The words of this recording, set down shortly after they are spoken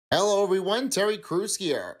Hello everyone, Terry Crews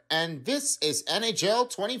here, and this is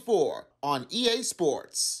NHL 24 on EA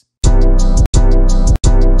Sports.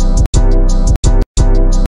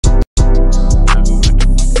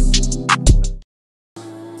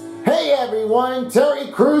 Hey everyone,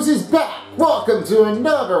 Terry Crews is back. Welcome to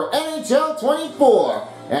another NHL 24,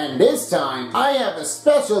 and this time I have a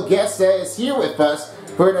special guest that is here with us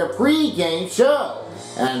for the pre-game show.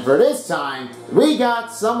 And for this time, we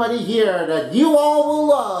got somebody here that you all will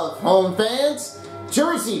love, home fans.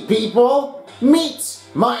 Jersey people, meet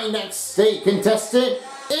my next state contestant.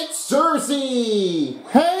 It's Jersey!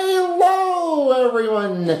 Hello,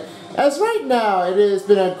 everyone! As right now, it has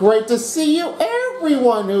been great to see you,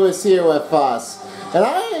 everyone who is here with us. And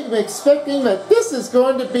I am expecting that this is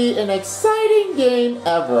going to be an exciting game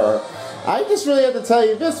ever. I just really have to tell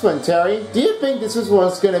you this one, Terry. Do you think this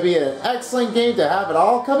was going to be an excellent game to have it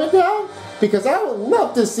all coming down? Because I would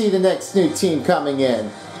love to see the next new team coming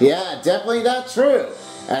in. Yeah, definitely that's true.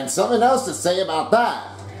 And something else to say about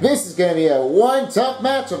that. This is going to be a one tough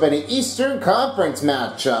matchup in the Eastern Conference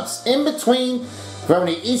matchups. In between from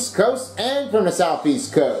the East Coast and from the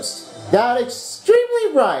Southeast Coast. That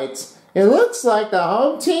extremely right. It looks like the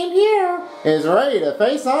home team here is ready to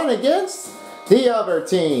face on against the other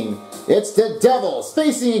team. It's the Devils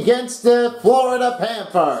facing against the Florida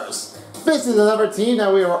Panthers. This is another team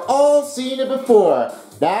that we were all seeing it before.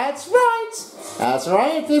 That's right. That's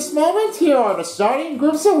right. At this moment, here are the starting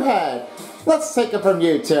groups ahead. Let's take it from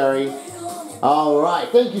you, Terry. Alright,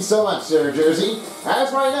 thank you so much, Sir Jersey.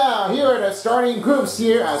 As right now, here are the starting groups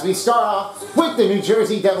here as we start off with the New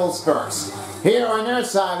Jersey Devils first. Here on their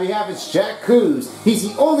side, we have is Jack Coos. He's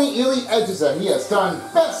the only elite edges that he has done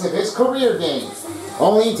best of his career games.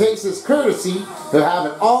 Only takes his courtesy to have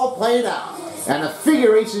it all played out. And the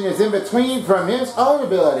figuration is in between from his own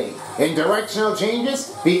ability. In directional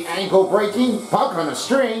changes, the ankle breaking, puck on a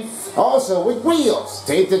string, also with wheels,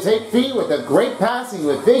 tape-to-tape feet with a great passing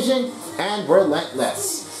with vision, and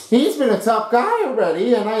relentless. He's been a tough guy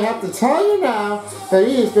already, and I have to tell you now that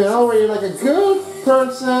he has been already like a good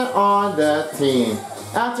person on the team.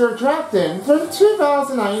 After drafting from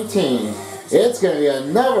 2019, it's going to be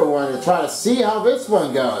another one to try to see how this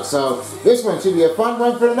one goes. So this one should be a fun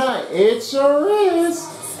one for tonight. It sure is.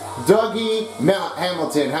 Dougie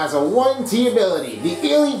Hamilton has a 1T ability,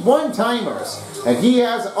 the elite one-timers. And he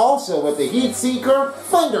has also with the Heat Seeker,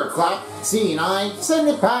 Thunderclap, C9, Send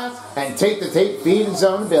It Pass, and Take-the-Tape Feed and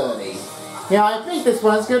Zone ability. Yeah, I think this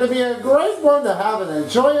one's going to be a great one to have an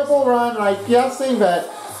enjoyable run. I'm guessing that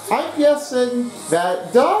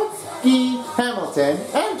Dougie Hamilton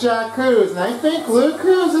and Jack Coos, and I think Luke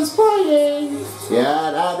Coos is playing.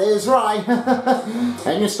 Yeah, that is right.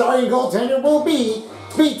 And your starting goaltender will be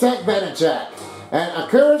Vitek Vanacek. And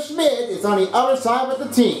Akira Schmidt is on the other side of the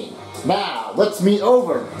team. Now, let's meet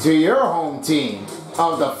over to your home team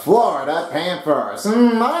of the Florida Panthers. I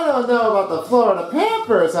don't know about the Florida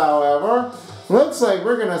Panthers, however. Looks like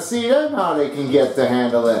we're going to see them how they can get to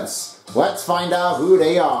handle this. Let's find out who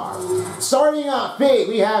they are. Starting off big,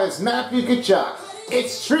 we have is Matthew Tkachuk.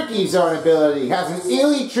 It's tricky zone ability. Has an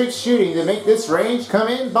elite trick shooting to make this range come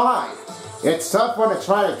in by. It's tough one to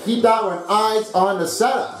try to keep that one eyes on the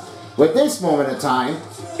setup. With this moment of time,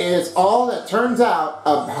 it is all that turns out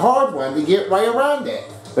a hard one to get right around it.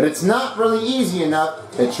 But it's not really easy enough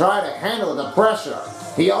to try to handle the pressure.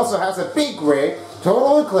 He also has a big rig,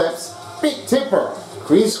 total eclipse, big tipper,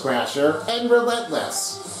 crease crasher, and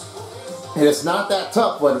relentless. It is not that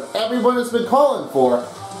tough what everyone has been calling for,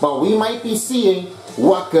 but we might be seeing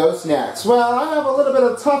what goes next. Well, I have a little bit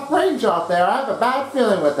of tough range out there. I have a bad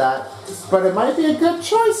feeling with that. But it might be a good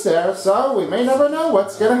choice there, so we may never know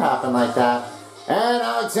what's going to happen like that. And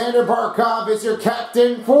Alexander Barkov is your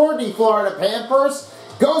captain for the Florida Panthers.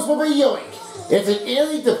 Goes with a yoink. It's an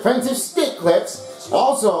elite defensive stick clips,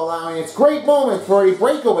 also allowing its great moment for a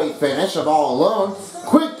breakaway finish of all alone,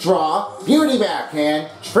 quick draw, beauty backhand,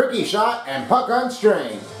 tricky shot, and puck on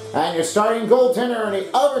string. And your starting goaltender on the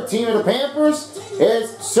other team of the Panthers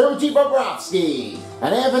is Sergei Bobrovsky.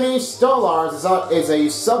 And Anthony Stolarz is a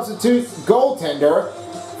substitute goaltender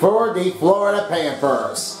for the Florida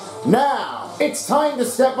Panthers. Now, it's time to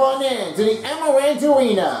step on in to the Amaranth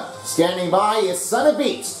Arena. Standing by is Son of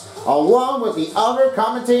Beast, along with the other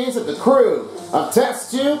commentators of the crew of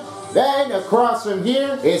Test 2. Then across from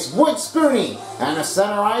here is Wood Spoony, and the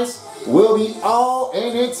center ice will be all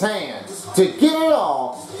in its hands to give it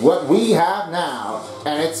all what we have now.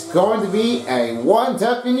 And it's going to be a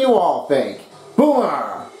one-tucking you all fake.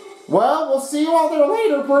 Boomer! Well, we'll see you all there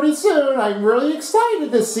later pretty soon. I'm really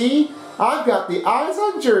excited to see. I've got the Eyes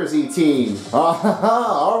on Jersey team.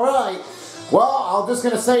 Alright. Well, I'm just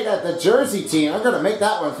going to say that the Jersey team, I'm going to make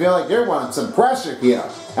that one feel like they're wanting some pressure here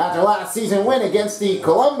after last season win against the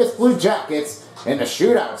Columbus Blue Jackets in the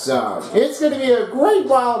shootout zone. It's going to be a great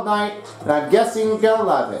wild night, and I'm guessing you're going to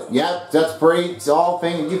love it. Yep, that's pretty all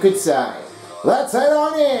thing you could say. Let's head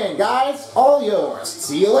on in, guys. All yours.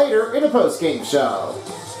 See you later in a post-game show.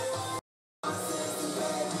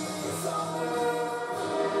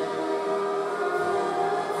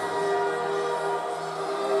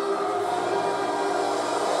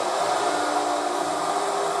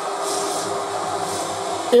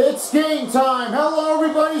 It's game time. Hello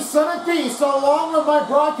everybody, Son of Beast, along with my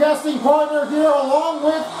broadcasting partner here, along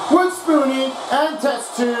with Spoony and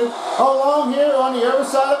Test Tube, along here on the other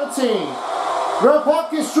side of the team. The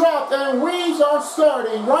puck is dropped and we are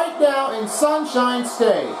starting right now in Sunshine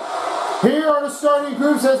State. Here are the starting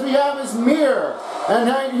groups as we have is Mir, and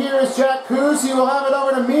then here is Jack Coos. He will have it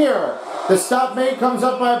over to Mir. The stop made comes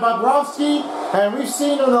up by Bobrovsky, and we've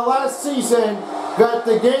seen in the last season that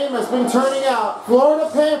the game has been turning out. Florida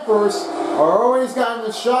Panthers are always gotten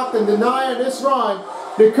the shock and deny in this run.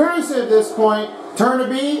 The cursive at this point turned to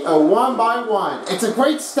be a 1-by-1. It's a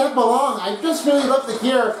great step along. I just really love to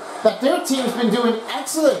hear that their team has been doing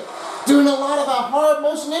excellent. Doing a lot of a hard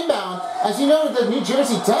motion inbound. As you know, the New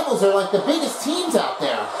Jersey Devils are like the biggest teams out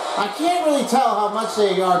there. I can't really tell how much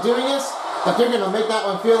they are doing this, but they're going to make that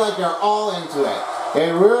one feel like they're all into it.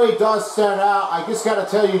 It really does stand out. I just got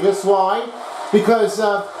to tell you this why. Because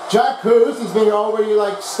Jack Coos has been already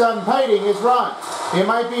like stampeding his run. He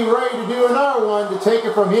might be ready to do another one to take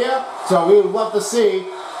it from here. So we would love to see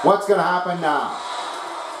what's going to happen now.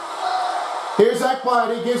 Here's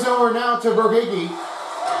Ekblad. He gives over now to Bergiggi.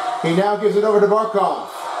 He now gives it over to Barkov.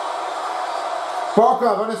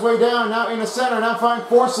 Barkov on his way down, now in the center, now find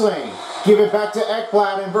Forsling. Give it back to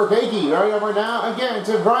Ekblad and Bergiggi. Right over now again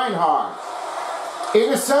to Reinhardt. In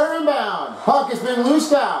the center inbound, puck has been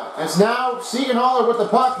loosed out. It's now Siegenthaler with the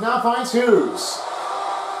puck, now finds Hughes.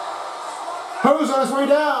 Hughes on his way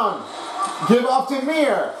down. Give off to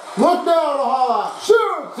Mir. Look down to Holla.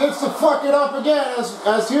 Shoots! It's to fuck it up again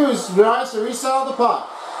as Hughes tries to resettle the puck.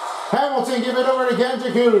 Hamilton give it over again to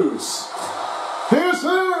Hughes. Here's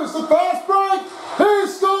Hughes, the fast break. He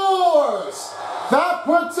scores! That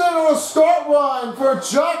puts it on a start run for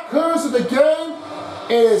Jack Hughes of the game.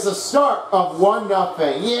 It is a start of 1-0.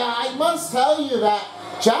 Yeah, I must tell you that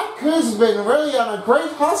Jack Coos has been really on a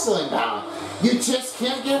great hustling now. You just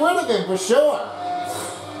can't get rid of him for sure.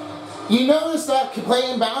 You notice that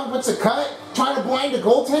playing inbound puts a cut, trying to blind a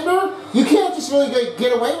goaltender? You can't just really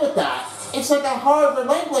get away with that. It's like a hard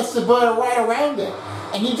relentless to put right around it.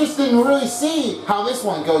 And you just didn't really see how this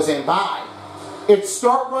one goes in by. Its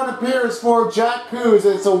start run appears for Jack Coos.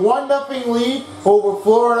 It's a 1-0 lead over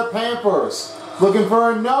Florida Panthers. Looking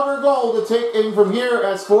for another goal to take in from here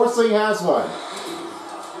as Forsling has one.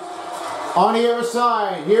 On the other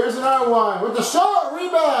side, here's another one with the shot,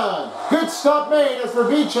 rebound. Good stop made as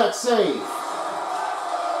Verbicek save.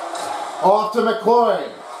 Off to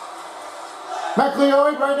McLeod.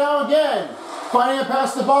 McLeod right now again, finding it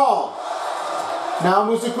past the ball. Now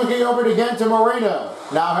moves it quickly over again to Moreno.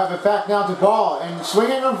 Now have it back now to Ball, and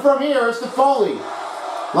swinging them from here is to Foley.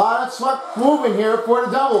 A lot of sweat moving here for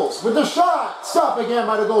the Devils. With the shot, stop again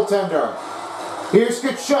by the goaltender. Here's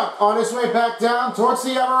Tkachuk on his way back down towards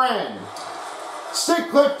the other end. Stick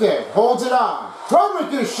clipped it, holds it on.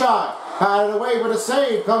 Rodriguez shot, had it away with a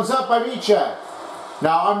save, comes up by Vicek.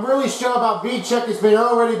 Now I'm really sure about Vicek has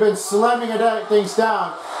already been slamming things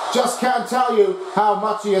down. Just can't tell you how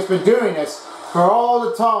much he has been doing this for all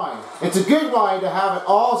the time. It's a good way to have it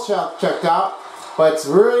all checked out. But it's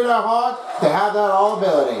really not hard to have that all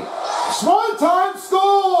ability. One-time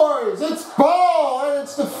scores! It's Ball, and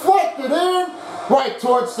it's deflected in right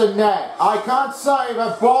towards the net. I can't say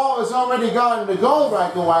that Ball has already gotten the goal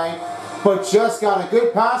right away, but just got a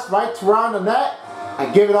good pass right around the net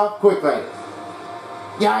and give it up quickly.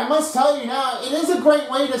 Yeah, I must tell you now, it is a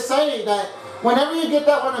great way to say that whenever you get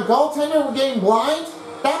that one a goaltender with getting blind,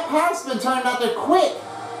 that pass has been turned out there quick.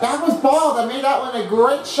 That was Ball that made that one a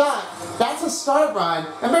great shot. That's a start run,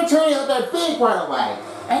 and they're turning out that big right away.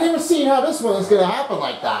 I never seen how this one is going to happen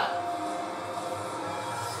like that.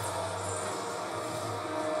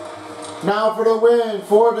 Now for the win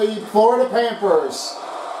for the Florida Panthers.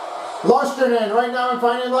 Lusterman right now and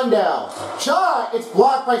finding Lundell. Shot, it's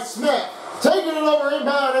blocked by Smith. Taking it over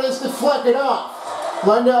inbound and it's deflected off.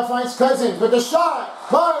 Lundell finds Cousins with the shot.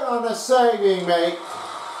 Right on the saving mate.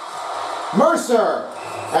 Mercer.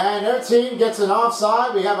 And their team gets an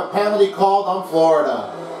offside. We have a penalty called on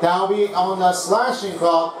Florida. That'll be on the slashing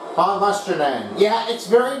call on Lusterman. Yeah, it's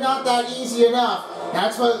very not that easy enough.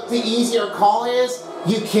 That's what the easier call is.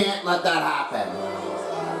 You can't let that happen.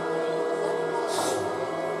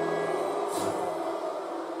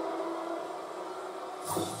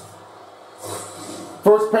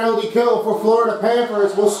 First penalty kill for Florida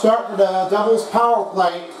Panthers will start for the Devils power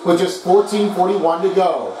play with just 14:41 to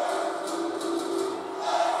go.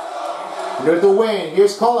 Near the win,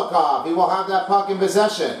 here's Kolakov. He will have that puck in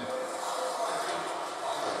possession.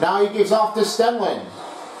 Now he gives off to Stenlin.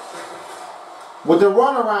 With the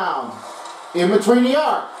runaround in between the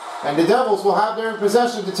arc. And the Devils will have their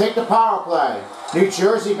possession to take the power play. New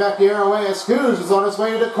Jersey back the other way as Scoos is on his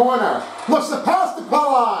way to the corner. Looks to pass to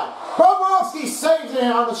Pellot. Bobrovsky saves it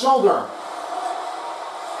on the shoulder.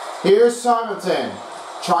 Here's Simonton.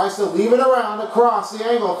 Tries to leave it around across the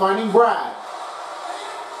angle, finding Brad.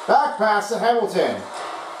 Back pass to Hamilton.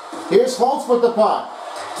 Here's Holtz with the puck.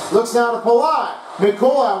 Looks now to Pellot.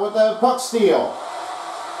 Mikola with the puck steal.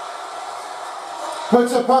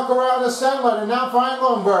 Puts a puck around to Stenlin and now finds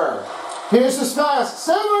Lundberg. Here's his pass.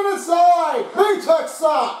 Stenlin inside. Big tuck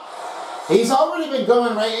stop. He's already been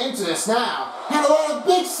going right into this now. Had a lot of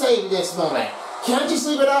big save in this moment. Can't just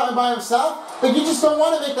leave it out and by himself. But you just don't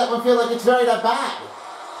want to make that one feel like it's very that bad.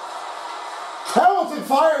 Hamilton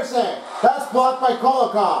fires it. That's blocked by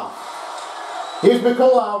Kolakov. Here's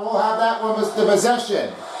Mikola. We'll have that one with the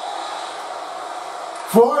possession.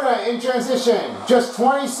 Florida in transition. Just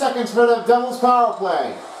 20 seconds for the Devils power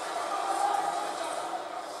play.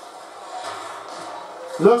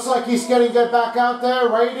 Looks like he's getting good back out there,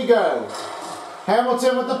 ready to go.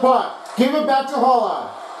 Hamilton with the puck. Give it back to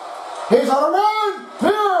Holla. He's on a run.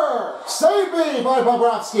 Here. Save me by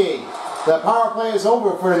Bobrovsky. The power play is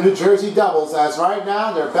over for the New Jersey Devils as right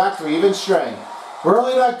now they're back to even strength.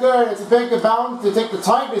 Really not good. It's a big amount to take the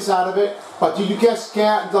tightness out of it, but you just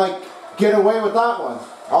can't get away with that one.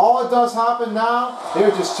 All it does happen now,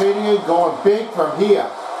 they're just changing it, going big from here.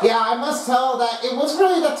 Yeah, I must tell that it was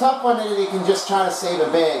really the tough one that they can just try to save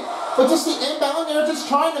it big. But just the inbound, they're just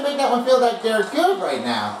trying to make that one feel like they're good right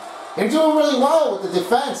now. They're doing really well with the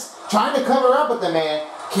defense, trying to cover up with the man.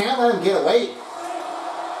 Can't let him get away.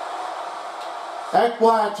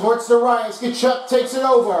 Ekblad towards the right. Tkachuk takes it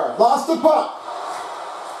over. Lost the puck.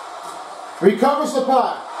 Recovers the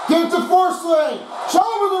puck. Give it to Forsling.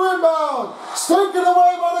 Shot with the rebound. Taken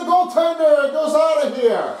away by the goaltender. It goes out of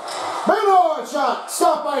here. Maynard shot.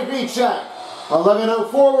 Stopped by Vicek.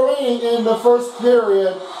 11:04 remaining in the first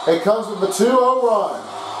period. It comes with a 2-0 run.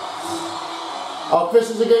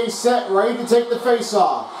 Officials are getting set, ready to take the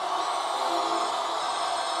face-off.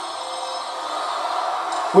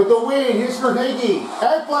 With the win, here's Verhage.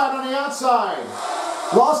 Ekblad on the outside.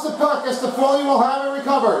 Lost the puck as the Foley will have it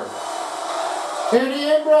recovered. In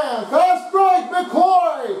the in-brand, fast break,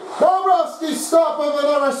 McCoy! Bobrovsky stop with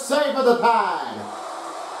another save of the pad.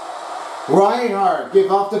 Reinhardt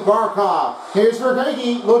give off to Barkov. Here's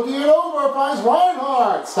Verhage, looking it over, finds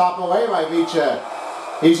Reinhardt. Stop away by Vicek.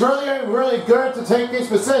 He's really good to take his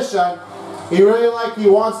position. He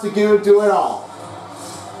wants to do it all.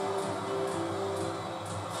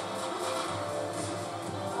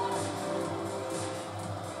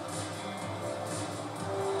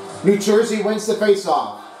 New Jersey wins the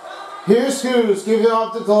face-off. Here's Hughes giving it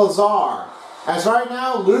off to Lazar. As right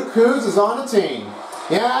now, Luke Hughes is on the team.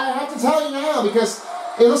 Yeah, I have to tell you now because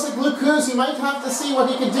it looks like Luke Hughes, he might have to see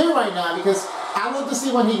what he can do right now because I'd love to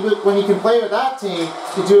see when he can play with that team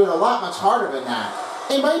to do it a lot much harder than that.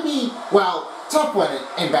 It might be, well, tough when it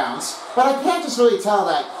inbounds, but I can't just really tell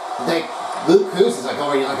that Luke Hughes is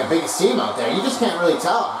already the biggest team out there. You just can't really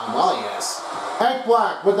tell how well he is.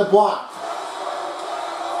 Ekblad with the block.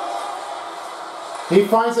 He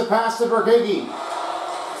finds a pass to Verhage.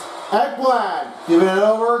 Ekblad giving it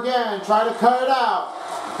over again, trying to cut it out.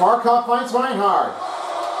 Barkov finds Reinhardt.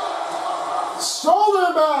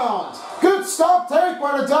 Shoulder bound. Good stop take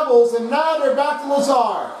by the Devils, and now they're back to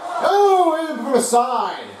Lazar. Oh, in from the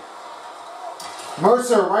side.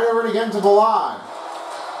 Mercer right over it again to Valad.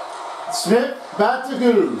 Smith back to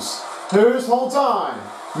Hughes. Hughes holds on.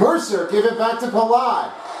 Mercer give it back to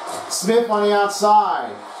Valad. Smith on the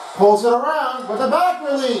outside. Pulls it around with a back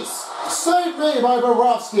release. Saved me by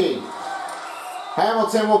Bobrovsky.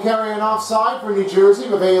 Hamilton will carry an offside for New Jersey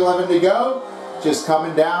with 8:11 to go. Just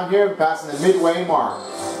coming down here and passing the midway mark.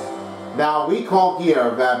 Now we call here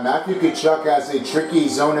that Matthew Tkachuk has a tricky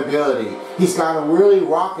zone ability. He's got a really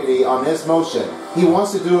rockety on this motion. He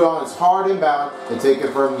wants to do it on his hard inbound and take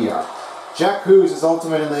it from here. Jack Hughes is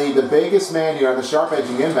ultimately the biggest man here on the sharp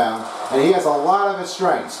edging inbound, and he has a lot of his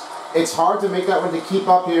strengths. It's hard to make that one to keep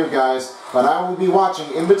up here, guys, but I will be watching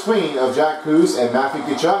in between of Jack Hughes and Matthew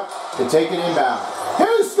Tkachuk to take it inbound.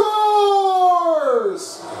 He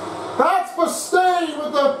scores! That's Mustaine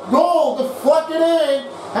with the the goal, deflected in,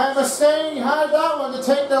 and Mustange had that one to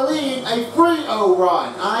take the lead, a 3-0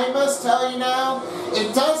 run. I must tell you now,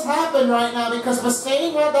 it does happen right now because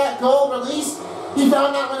Mustange had that goal released. He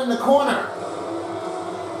found that one in the corner.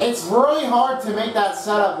 It's really hard to make that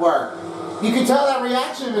setup work. You can tell that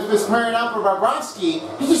reaction was pairing out for Bobrovsky.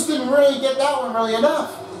 He just didn't really get that one really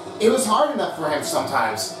enough. It was hard enough for him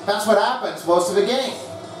sometimes. That's what happens most of the game.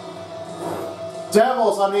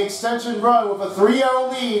 Devils on the extension run with a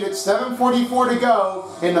 3-0 lead at 7:44 to go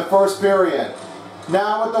in the first period.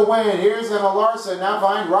 Now with the win, here's Emma Larson, now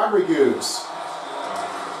behind Rodriguez.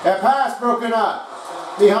 A pass broken up.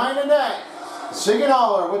 Behind the net,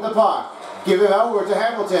 Siegenthaler with the puck. Give it over to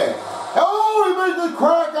Hamilton. Oh, he made the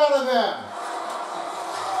crack out of him.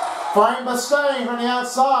 Find Mustange from the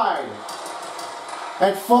outside.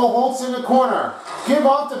 And full Holtz in the corner. Give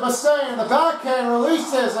off to Mustange, and the backhand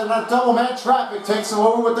releases, and that double man traffic takes him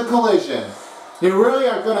over with the collision. You really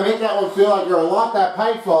are going to make that one feel like you're a lot that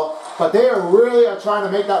painful, but they really are trying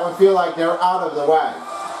to make that one feel like they're out of the way.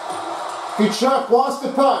 Kachuk lost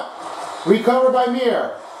the puck. Recovered by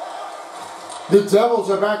Mir. The Devils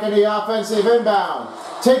are back in the offensive inbound.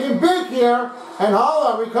 Taking big here, and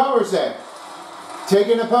Hala recovers it.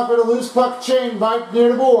 Taking the puck with a loose puck chain right near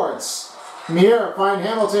the boards. Mir find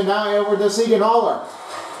Hamilton now over to Siegenthaler.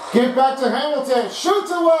 Give back to Hamilton.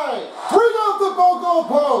 Shoots away. Bring off the goal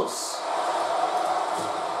post.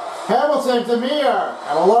 Hamilton to Mir.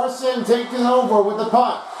 And Larson takes it over with the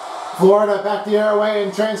puck. Florida back the other way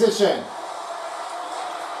in transition.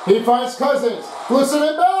 He finds Cousins. Looks at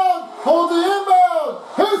inbound. Hold the inbound.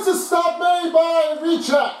 Here's the stop made by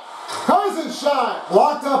Recheck. Cousins shot.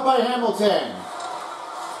 Blocked up by Hamilton.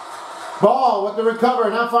 Ball with the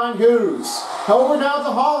recover, now find Hughes. Over now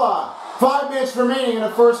to Hala. 5 minutes remaining in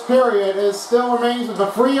the first period. It still remains with a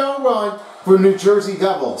 3-0 run for New Jersey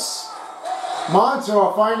Devils.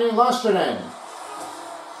 Montour finding Lusternen.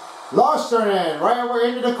 Lusternen right over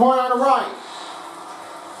into the corner on the right.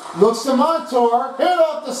 Looks to Montour. Hit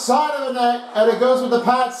off the side of the net, and it goes with the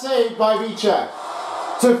pad save by Vichek.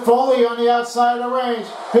 To Foley on the outside of the range.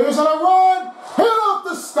 Here's on a run. Hit off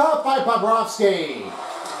the stop by Bobrovsky.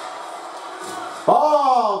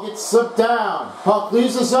 Ball gets slipped down. Puck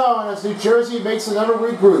leaves the zone as New Jersey makes another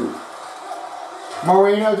regroup.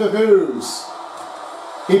 Marino to Hughes.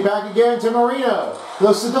 He back again to Marino.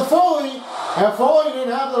 Looks at the Foley. And Foley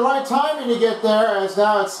didn't have the right timing to get there as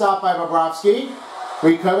now it's stopped by Bobrovsky.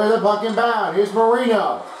 Recover the puck inbound. Here's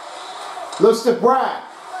Marino. Looks to Bratt.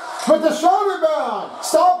 But the shoulder bound.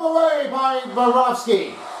 Stopped away by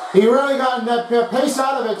Bobrovsky. He really got that pace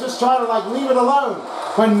out of it, just trying to leave it alone.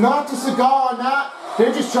 But not to Seagal on that.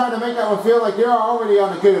 They're just trying to make that one feel like they're already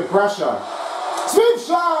under good pressure. Sweep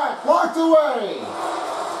shot! Blocked away!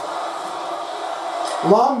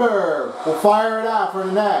 Lumber will fire it out for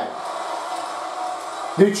the net.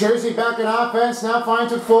 New Jersey back in offense, now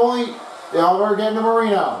finds it Foley. Over again to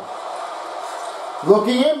Marino.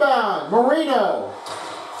 Looking inbound, Marino.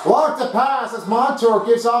 Blocked the pass as Montour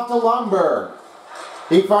gives off to Lumber.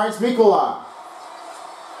 He finds Mikula.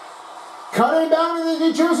 Cutting down in the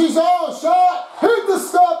New Jersey zone. Shot. Hit the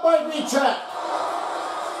stop by Vichek.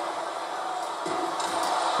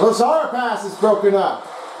 Lazar pass is broken up.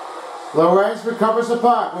 Lorenz recovers the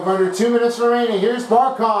puck with under 2 minutes remaining. Here's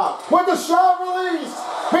Barkov with the shot release.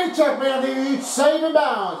 Vichek made the save and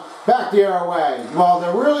bound. Back the other way. Well,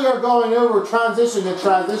 they really are going over transition to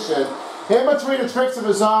transition. In between the tricks of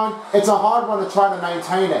the zone, it's a hard one to try to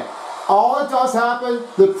maintain it. All it does happen,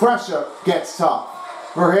 the pressure gets tough.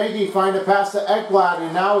 Verhaeghe find a pass to Ekblad,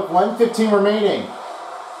 and now with 1:15 remaining.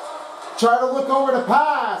 Try to look over the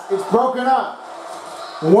pass. It's broken up.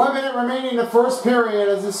 1 minute remaining in the first period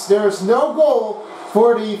as there's no goal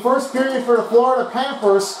for the first period for the Florida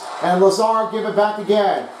Panthers, and Lazar give it back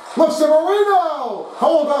again. Looks to Marino.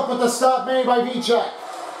 Hold up with the stop made by Vichek.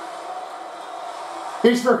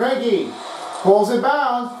 Here's Verhaeghe. Pulls it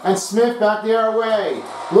bound, and Smith back the other way.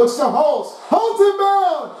 Looks to Holtz. Holtz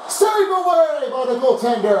inbound. Save away by the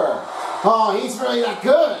goaltender. Oh, he's really that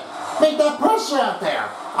good. Make that pressure out there.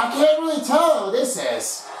 I can't really tell who this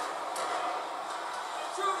is.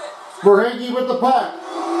 Verhaeghe with the puck.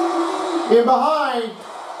 In behind,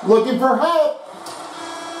 looking for help.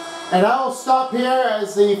 And I'll stop here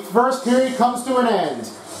as the first period comes to an end.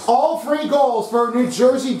 All 3 goals for New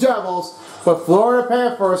Jersey Devils, but Florida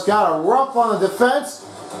Panthers got a rough on the defense,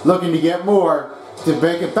 looking to get more to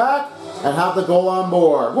make it back and have the goal on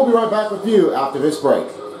board. We'll be right back with you after this break.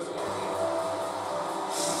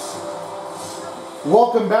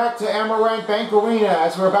 Welcome back to Amaranth Bank Arena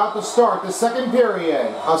as we're about to start the second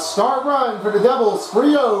period. A start run for the Devils,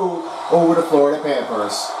 3-0 over the Florida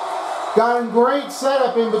Panthers. Got a great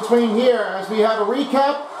setup in between here. As we have a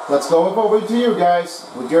recap, let's go over to you guys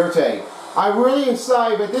with your take. I really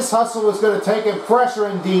decided that this hustle was going to take in pressure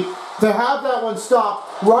in deep to have that one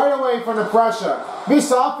stop right away from the pressure.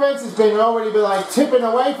 This offense has been already like tipping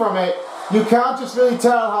away from it. You can't just really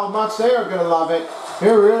tell how much they are going to love it.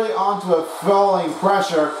 They're really onto a falling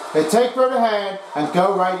pressure. They take for the hand and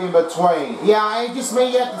go right in between. Yeah, I just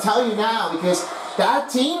may have to tell you now because that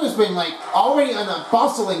team has been like already on a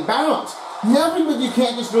bustling bounce. Nothing, but you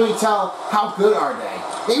can't just really tell how good are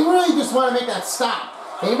they. They really just want to make that stop.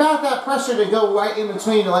 They want that pressure to go right in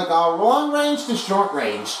between like a long range to short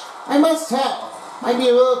range. I must tell. Might be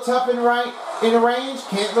a little tough in the range.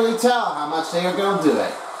 Can't really tell how much they are going to do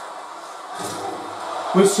it.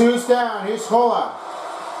 With shoes down, here's Hola.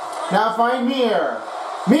 Now find Mir.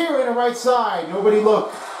 Mir in the right side. Nobody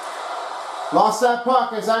look. Lost that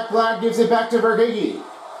puck as Zach Glad gives it back to Vergigi.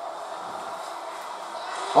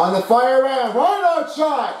 On the fire round. Right out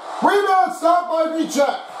shot. Rebound stop by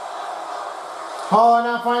Vichek. Holler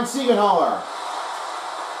now finds Siegenthaler.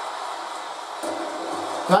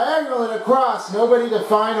 Diagonal it across. Nobody to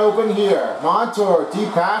find open here. Montour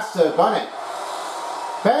deep pass to Bennett.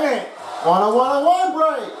 Bennett on a one-on-one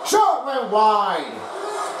break. Shot went wide.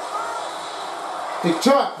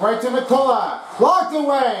 Chuck right to McCullough. Blocked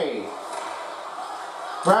away.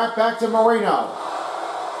 Back to Marino.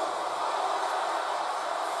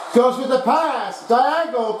 Goes with the pass.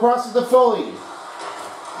 Diagonal crosses the Foley.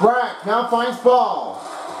 Brack now finds Ball.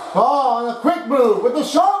 Ball on a quick move with the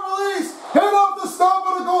shot release. Hit off the stop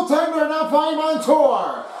of the goaltender. Now find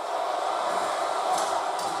Montour.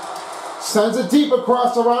 Sends it deep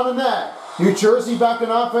across around the net. New Jersey back in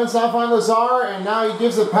offense. Now find Lazar. And now he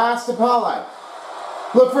gives a pass to Pollock.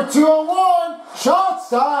 Look for 2-on-1. Shot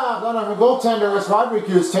stopped on a goaltender as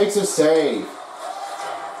Rodriguez takes a save.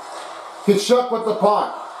 Kachuk with the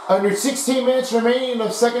puck. Under 16 minutes remaining in the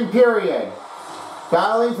second period.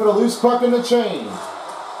 Battling for the loose puck in the chain.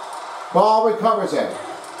 Ball recovers it.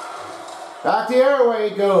 Back the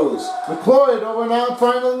airway it goes. McLeod over now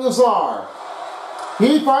finding Lazar.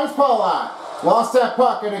 He finds Pollock. Lost that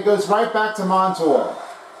puck and it goes right back to Montour.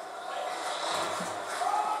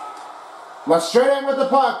 Went straight in with the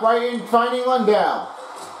puck, right in finding Lundell.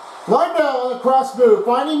 Lundell on the cross move,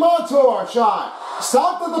 finding Montour. Shot.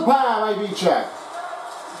 Stopped at the pad by Vichek.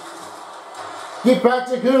 Get back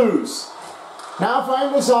to Goose. Now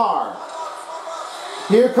find Lazar.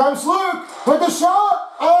 Here comes Luke with the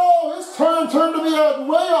shot. Oh, his turn turned to be a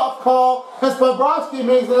way off call as Bobrovsky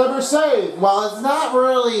makes another save. Well, it's not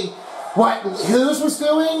really what Hughes was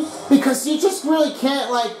doing because you just really can't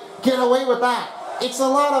like get away with that. It's a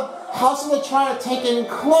lot of hustle to try to take in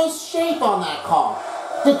close shape on that call.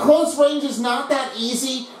 The close range is not that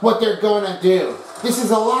easy what they're going to do. This is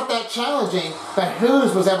a lot that challenging that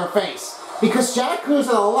Hughes was ever faced. Because Jack Hughes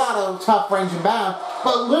had a lot of tough range and bound,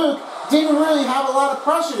 but Luke didn't really have a lot of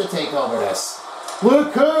pressure to take over this.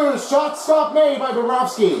 Luke Hughes, shot stop made by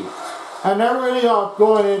Bobrovsky. And they're really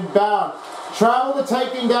going inbound. Travel to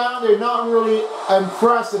taking down, they're not really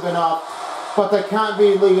impressive enough, but they can't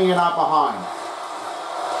be leaving it out behind.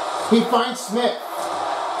 He finds Smith.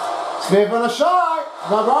 Smith on a shot.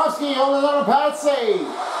 Bobrovsky only on a pad save.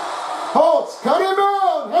 Holtz, cut him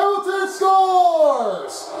out. Hamilton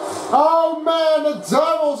scores. Oh man, the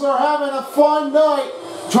Devils are having a fun night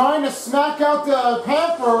trying to smack out the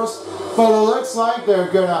Panthers, but it looks like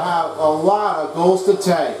they're going to have a lot of goals to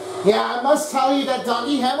take. Yeah, I must tell you that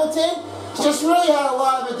Dougie Hamilton just really had a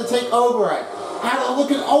lot of it to take over it. Had a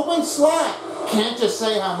looking open slot. Can't just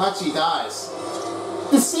say how much he does.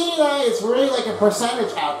 The CNI is really like a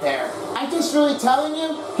percentage out there. I'm just really telling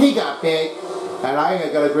you, he got big. And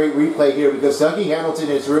I got a great replay here because Dougie Hamilton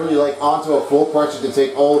is really like onto a full pressure to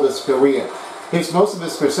take all of his career. Most of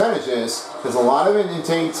his percentages, there's a lot of it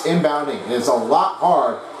takes inbounding. And it's a lot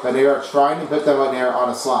hard when they are trying to put them on there on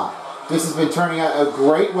a slot. This has been turning out a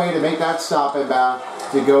great way to make that stop inbound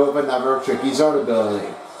to go with another tricky zone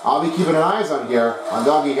ability. I'll be keeping an eye on here on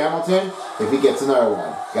Dougie Hamilton if he gets another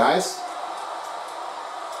one. Guys?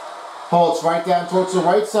 Holtz right down towards the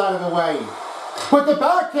right side of the lane. With the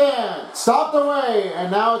backhand, stopped away,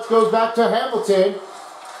 and now it goes back to Hamilton.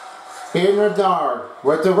 In Renard,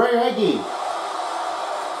 with the Ray Heggie.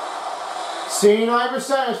 Seeing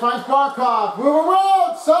Iverson finds Barkov. Move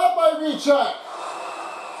around, stopped by Vichek.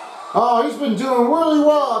 Oh, he's been doing really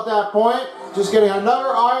well at that point. Just getting another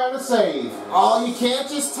eye on the save. Oh, you can't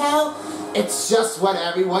just tell? It's just what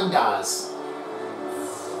everyone does.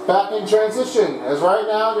 Back in transition, as right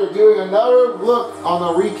now they're doing another look on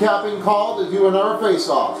the recapping call to do another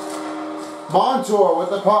face-off. Montour with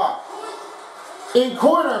the puck. In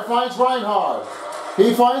corner finds Reinhard.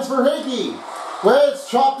 He finds for Hickey. Let's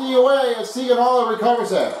chop the away as Siegenthaler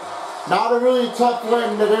recovers it. Not a really tough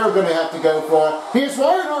win that they're going to have to go for. Here's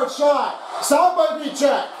Reinhardt's shot. Stop by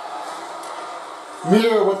Check.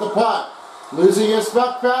 Muir with the puck. Losing his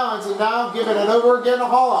puck balance and now giving it over again to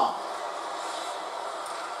Holla.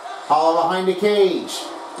 Holla behind the cage.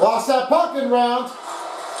 Lost that puck in round,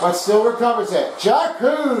 but still recovers it. Jack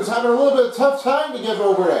Hughes having a little bit of tough time to get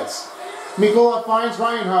over this. Mikula finds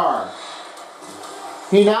Reinhardt.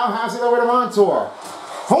 He now has it over to Montour.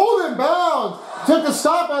 Hold inbound. Took a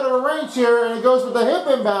stop out of a range here, and it goes with the hip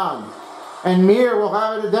inbound. And Mir will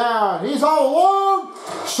have it down. He's all alone.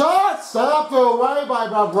 Shot stopped away by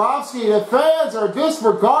Bobrovsky. The fans are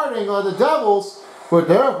disregarding the Devils with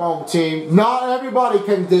their home team. Not everybody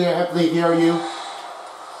can definitely hear you.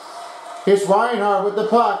 Here's Reinhardt with the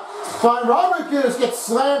puck. Fine, Robert gets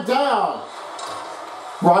slammed down.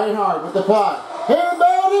 Reinhardt with the puck.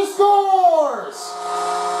 Inbound, he scores!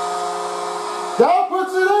 That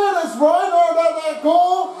puts it in as Reinhardt had that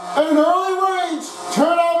goal and an early range.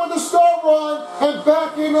 Turn on with the start run and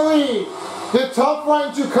back in the lead. The tough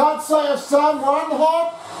range you can't say of Sam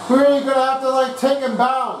Reinhardt, really going to have to take him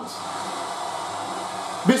bound.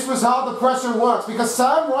 This was how the pressure works because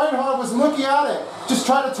Sam Reinhardt was looking at it, just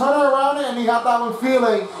trying to turn it around it, and he had that one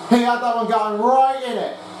feeling, he had that one going right in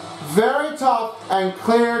it. Very tough and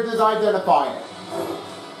clear to identify it.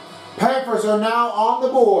 Panthers are now on the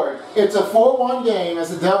board. It's a 4-1 game as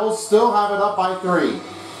the Devils still have it up by 3.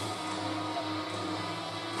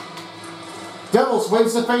 Devils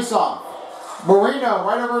wins the faceoff. Marino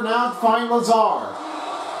right over now to find Lazar.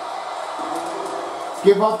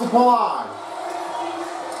 Give up to Palat.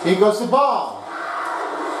 He goes to ball.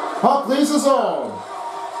 Puck leaves his own.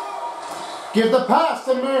 Give the pass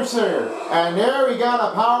to Mercer. And there we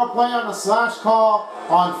got a power play on the slash call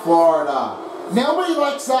on Florida. Nobody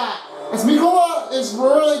likes that. As Mikula is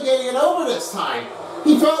really getting it over this time.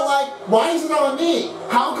 He felt like, why is it on me?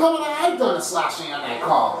 How come I've done a slashing on that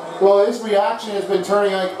call? Well, his reaction has been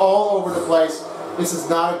turning all over the place. This is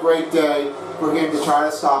not a great day for him to try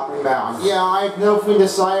to stop rebound. Yeah, I have nothing to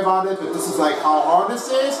say about it, but this is how hard this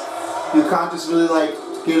is. You can't just really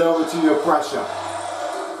get over to your pressure.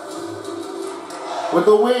 With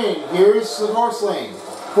the win, here's the Forsling.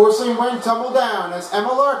 Forsling went tumble down as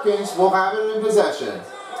Emma Larkins will have it in possession.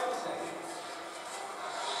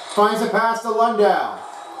 Finds a pass to Lundell.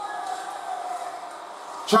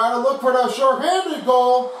 Try to look for the short-handed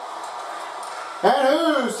goal. And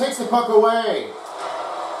Hughes takes the puck away.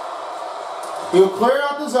 He'll clear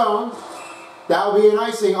out the zone. That will be an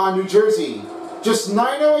icing on New Jersey. Just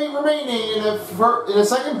 9:08 remaining in the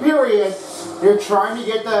second period. They're trying to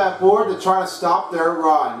get the board to try to stop their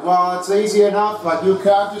run. Well, it's easy enough, but you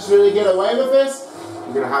can't just really get away with this.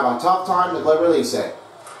 You're going to have a tough time to release it.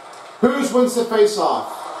 Hughes wins the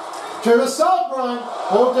face-off. To the stop run,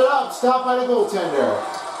 holds it up, stopped by the goaltender.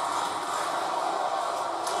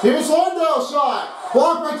 Here's Lundell's shot,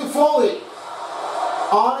 blocked by Toffoli.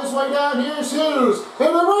 On his way down, here's Hughes,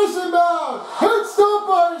 and the racing bound, hits stopped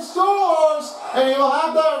by Stars, and he'll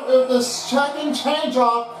have the second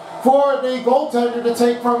change-off for the goaltender to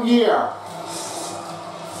take from here.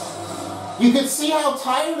 You can see how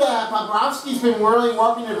tired Bobrovsky's been really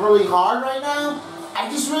working it really hard right now. I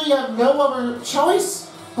just really have no other choice.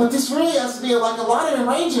 But this really has to be a lot of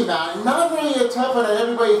range about it. Not really a tough one that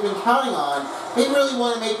everybody's been counting on. They really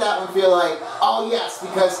want to make that one feel like, oh yes,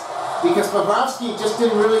 because Bobrovsky just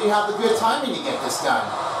didn't really have the good timing to get this done.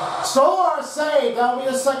 Stolar save. That'll be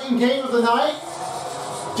the second game of the night.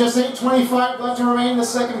 Just 8:25 left to remain in the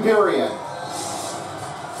second period.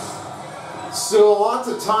 Still lots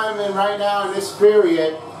of time in right now in this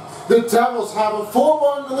period. The Devils have a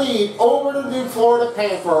 4-1 lead over the New Florida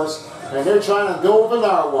Panthers. And they're trying to go with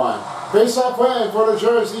another one. Face-off win for the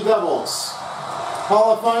Jersey Devils.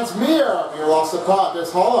 Holla finds Mir. Mir lost the puck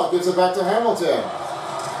as Holla gives it back to Hamilton.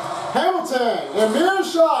 Hamilton, and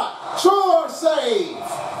Mir's shot. Sure save.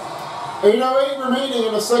 8:08 remaining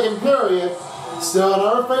in the second period. Still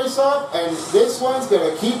another face-off, and this one's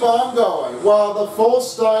going to keep on going. Well, the full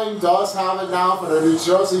steam does have it now for the New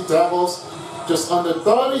Jersey Devils. Just under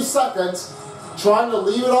 30 seconds, trying to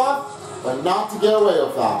leave it off, but not to get away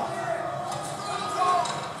with that.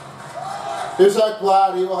 Here's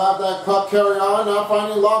Ekblad. He will have that puck carry on. Now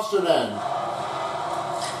finding Losterman.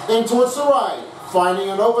 In towards the right. Finding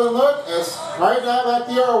an open look as right now at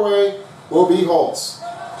the airway will be Holtz.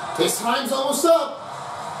 His time's almost up.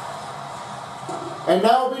 And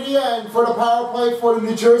that will be the end for the power play for the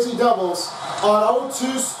New Jersey Devils. On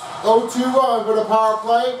 0-2 run for the power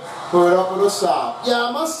play. Put it up with a stop. Yeah,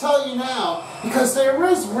 I must tell you now, because there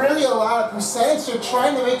is really a lot of percentage. They're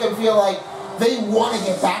trying to make them feel like, they want to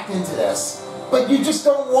get back into this. But you just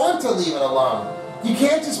don't want to leave it alone. You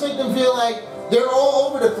can't just make them feel like they're all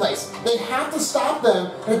over the place. They have to stop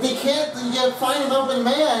them. If they can't find an open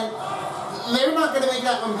man, they're not going to make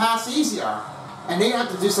that one pass easier. And they have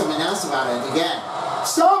to do something else about it again.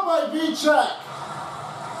 Stop by V-check.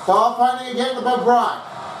 Ball finding again by Brock.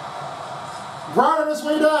 Brock on his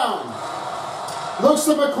way down. Looks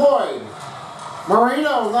to McCloyd.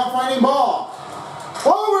 Marino not finding ball.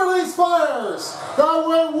 Release fires. That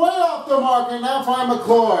went way off the mark and now find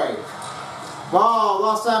McCloyd. Ball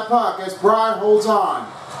lost that puck as Brock holds on.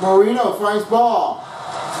 Marino finds ball.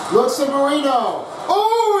 Looks to Marino.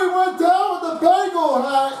 Oh, he went down with the bagel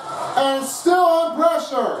hat and still on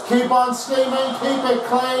pressure. Keep on steaming, keep it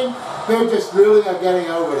clean. They just really are getting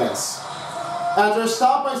over this. After a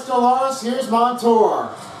stop by Stellaris, here's Montour.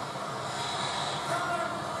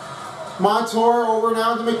 Montour over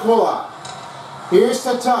now to McCullough. Here's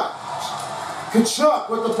Tatuk. Kachuk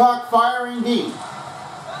with the puck firing deep.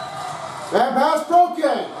 That pass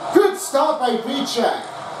broken. Good stop by Vichek.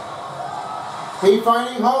 He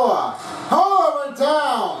finding Hoa. Hoa went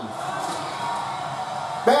down.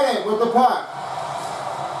 Bennett with the puck.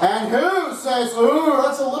 And who says, ooh,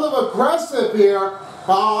 that's a little aggressive here.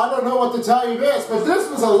 Oh, I don't know what to tell you this, but this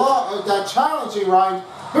was a lot of that challenging, Ryan.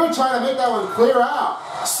 They're trying to make that one clear out.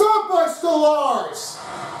 Stop by Stellaris.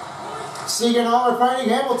 Siegenthaler finding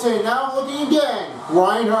Hamilton, now looking again.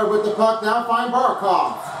 Reinhardt with the puck, now find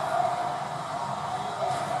Barkov.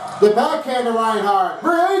 The backhand to Reinhardt.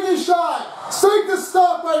 Verhagen shot. Sink the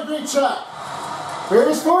stop by Vichek.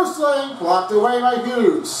 Here's Forsling, blocked away by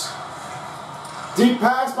Hughes. Deep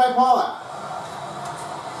pass by Pollock.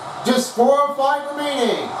 Just 4:05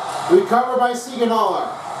 remaining. Recovered by Siegenthaler.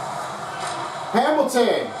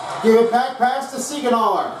 Hamilton, give it back pass to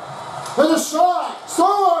Siegenthaler. There's a shot.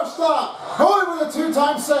 Stolar stop. Going with a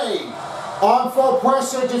two-time save. On full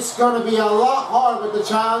pressure, it's going to be a lot harder with the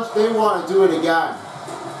challenge. They want to do it again.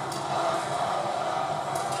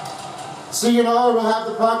 Siegenthaler will have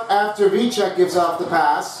the puck after Vichek gives off the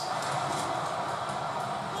pass.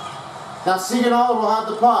 Now Siegenthaler will have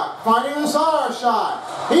the puck. Finding the Stolar shot.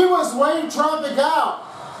 He was waiting traffic out.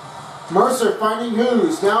 Mercer finding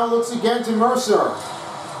Hughes. Now looks again to Mercer.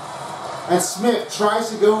 And Smith tries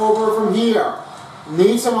to go over from here.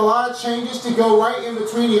 Needs a lot of changes to go right in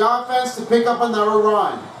between the offense to pick up another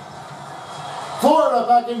run. Florida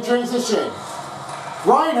back in transition.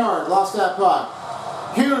 Reinhardt lost that puck.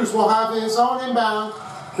 Hughes will have his own inbound.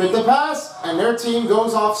 Pick the pass, and their team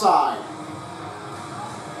goes offside.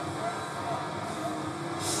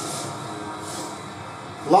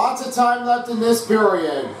 Lots of time left in this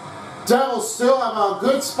period. Devils still have a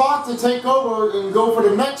good spot to take over and go for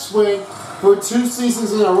the next swing for 2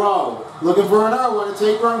 seasons in a row. Looking for another one to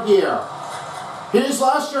take from here. Here's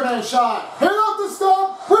Lester's shot. Hit off the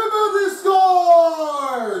stump. Rebound, he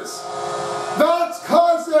scores! That's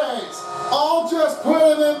Cousins. All just put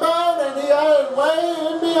him in bound and he had it way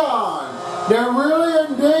and beyond. They're really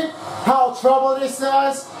in deep how trouble this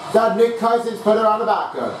is that Nick Cousins put it on the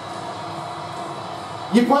back of.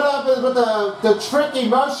 You put up with the tricky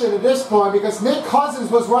motion at this point because Nick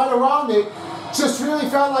Cousins was right around it. Just really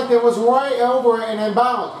felt like it was right over it and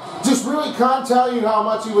inbound. Just really can't tell you how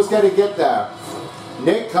much he was going to get there.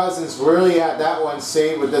 Nick Cousins really had that one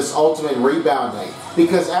saved with this ultimate rebounding.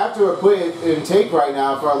 Because after a put in take right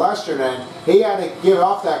now for Lesterman, he had to give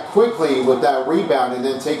off that quickly with that rebound and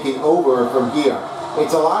then taking over from here.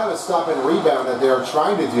 It's a lot of a stop and rebound that they're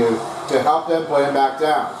trying to do to help them put him back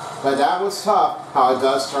down. But that was tough how it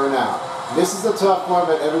does turn out. This is a tough one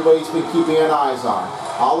that everybody's been keeping an eyes on.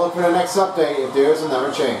 I'll look for the next update if there's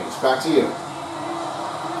another change. Back to you.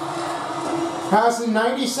 Passing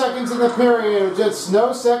 90 seconds in the period, just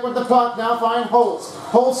no sec with the puck, now find Holtz.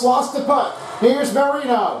 Holtz lost the puck. Here's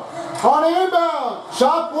Marino. On the inbound,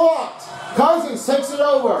 shot blocked. Cousins takes it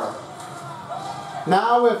over.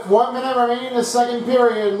 Now with 1 minute remaining in the second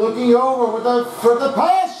period, looking over for the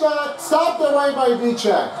pass shot, stopped away by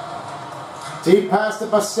Vichek. Deep pass to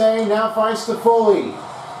Bastain, now finds Toffoli.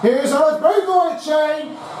 Here's on his breakaway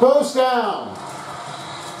chain, goes down.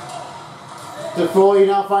 Toffoli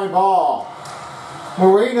now find ball.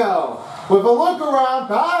 Marino with a look around,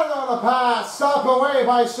 batted on the pass, stopped away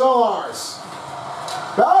by Stolarz.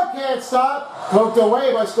 Backhand stop, poked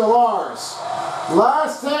away by Stolarz.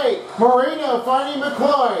 Last take, Marino finding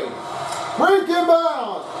McCloyd. Break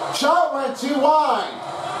inbound, shot went too wide.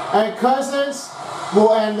 And Cousins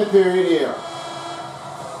will end the period here.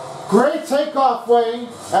 Great takeoff, Wayne,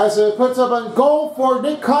 as it puts up a goal for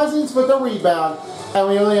Nick Cousins with the rebound. And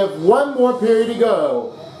we only have 1 more period to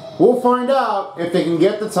go. We'll find out if they can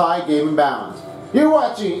get the tie game inbound. You're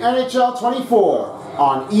watching NHL 24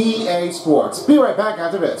 on EA Sports. Be right back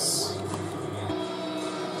after this.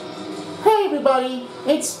 Hey everybody,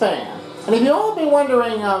 it's Fan. And if you've all been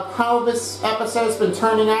wondering how this episode's been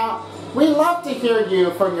turning out, we love to hear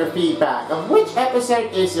you from your feedback of which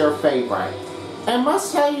episode is your favorite. And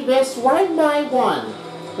must tell you this one by one.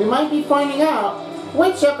 We might be finding out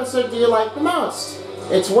which episode do you like the most.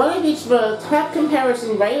 It's one of each top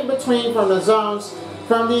comparison right in between from the zones,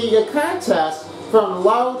 from the contest, from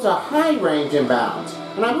low to high range inbound.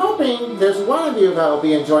 And I'm hoping there's one of you that will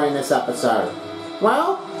be enjoying this episode.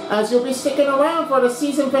 Well, as you'll be sticking around for the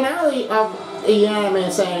season finale of the Anime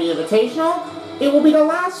Insanity Invitational, it will be the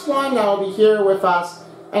last one that will be here with us,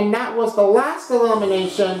 and that was the last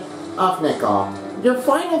elimination of Nickel. Your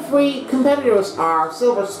final three competitors are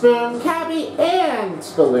Silver Spoon, Cabby, and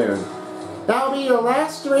Spaloon. That will be the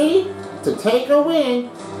last three to take a win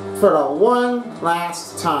for the one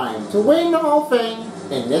last time, to win the whole thing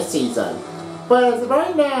in this season. But as of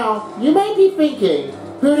right now, you may be thinking,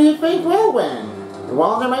 who do you think will win?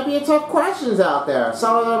 Well, there might be tough questions out there.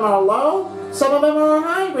 Some of them are low, some of them are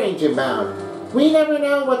high range inbound. We never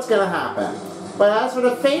know what's going to happen. But as for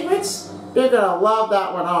the favorites, you're going to love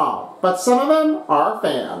that one all. But some of them are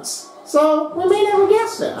fans. So we may never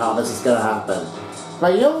guess it, how this is going to happen.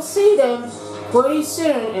 But you'll see them pretty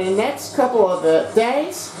soon in the next couple of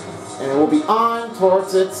days, and it will be on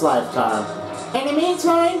towards its lifetime. In the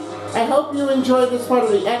meantime, I hope you enjoyed this part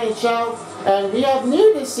of the NHL. And we have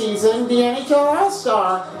new this season, the NHL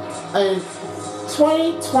All-Star in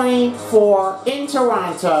 2024 in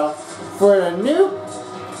Toronto for a new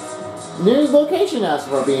location, as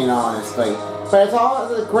we're being honest. But it's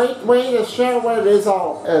all a great way to share what it is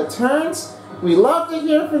all turns. We love to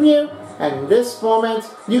hear from you. And in this moment,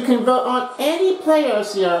 you can vote on any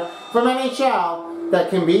players here from NHL that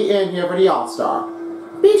can be in here for the All-Star.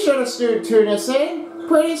 Be sure to tune us in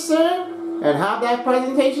pretty soon and have that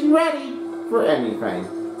presentation ready for anything.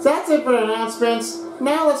 So that's it for the announcements.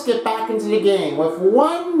 Now let's get back into the game with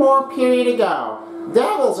one more period to go.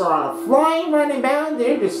 Devils are on a flying run and bound.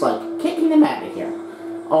 They're just like kicking them out of here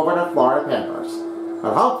over the Florida Panthers.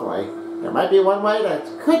 But hopefully, there might be one way that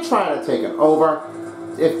could try to take it over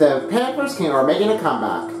if the Panthers are making a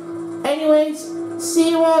comeback. Anyways, see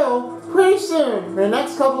you all pretty soon for the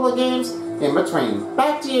next couple of games in between.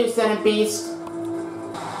 Back to you, Senate Beast.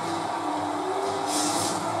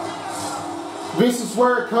 This is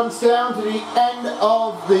where it comes down to the end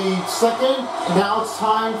of the second, and now it's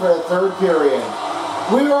time for the third period.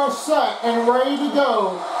 We are set and ready to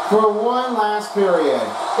go for one last period.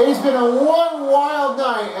 It's been a wild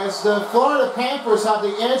night as the Florida Panthers have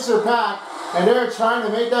the answer back, and they're trying to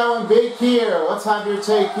make that one big here. Let's have your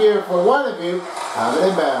take here for one of you. Have it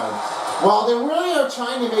inbound. Well, they really are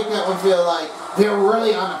trying to make that one feel like they're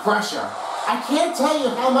really under pressure. I can't tell you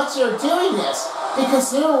how much they're doing this,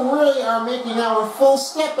 because they really are making now a full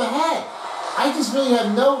step ahead. I just really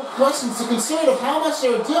have no questions to consider of how much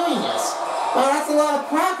they're doing this. But that's a lot of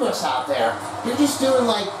progress out there. They're just doing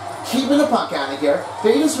like keeping the puck out of here.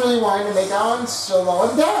 They just really wanted to make that one slow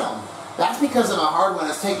them down. That's because of a hard one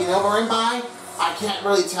that's taking over and by. I can't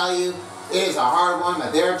really tell you. It is a hard one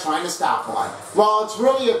that they're trying to stop one. Well, it's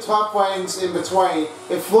really a tough one in between.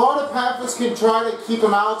 If Florida Panthers can try to keep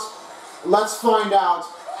them out, let's find out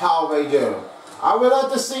how they do. I would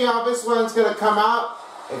like to see how this one's going to come out,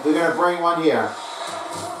 if they're going to bring one here.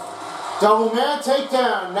 Double man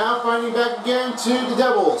takedown, now finding back again to the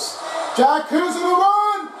Devils. Jack Hughes in the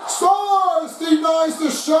run, scores, denies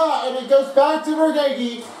the shot, and it goes back to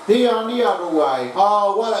Vergegi, on the other way.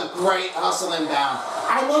 Oh, what a great hustle inbound.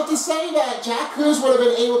 I'd love to say that Jack Hughes would have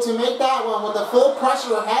been able to make that one with the full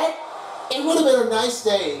pressure ahead. It would have been a nice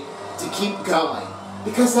day to keep going,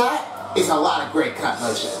 because that is a lot of great cut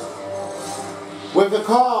motion. With the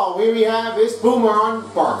call, here we have is Boomer on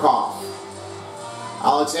Barkov.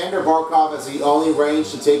 Alexander Barkov has the only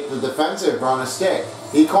range to take the defensive on a stick.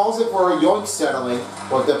 He calls it for a yoink settling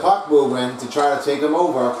with the puck movement to try to take him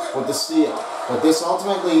over with the steal. But this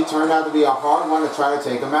ultimately turned out to be a hard one to try to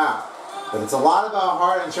take him out. But it's a lot about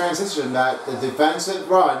hard in transition that the defensive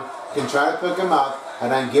run can try to pick him up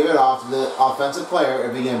and then give it off to the offensive player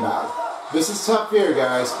if he inbound. This is tough here,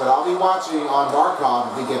 guys, but I'll be watching on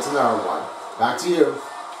Barkov if he gets another one. Back to you.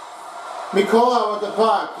 Mikola with the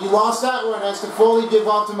puck. He lost that one as Toffoli give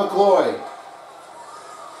off to McLeod.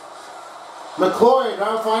 McLeod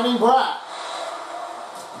now finding Bratt.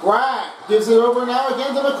 Bratt gives it over now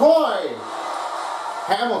again to McLeod.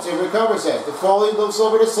 Hamilton recovers it. Toffoli looks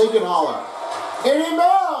over to Siegenthaler. In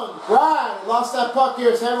inbound! Bratt lost that puck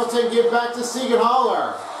here as Hamilton gives back to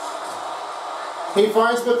Siegenthaler. He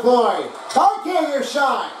finds McCloy. Okay, your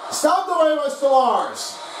shot. Stopped away by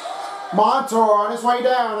Stolarz. Montour on his way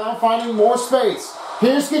down, now finding more space.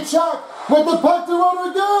 Here's Tkachuk with the puck to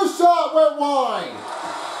Rodriguez. Shot went wide.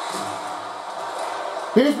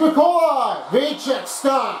 Here's McCoy. Vicek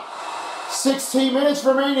stop. 16 minutes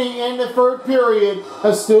remaining in the third period.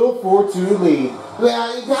 A still 4-2 lead.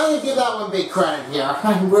 Well, you gotta give that one big credit here.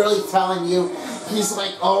 I'm really telling you, he's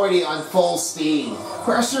like already on full steam.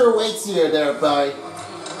 Pressure awaits you there, buddy.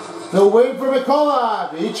 The wait for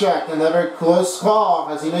McCullough. Vicek, another close call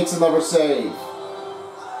as he makes another save.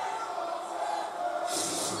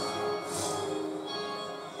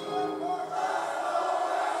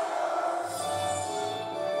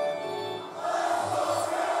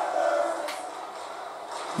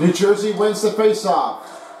 New Jersey wins the faceoff.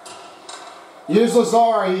 Here's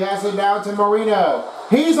Lazar. He has it down to Marino.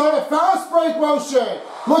 He's on a fast break motion.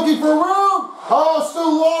 Looking for room. Oh,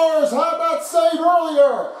 Stolarz had that save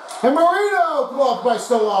earlier. And Marino blocked by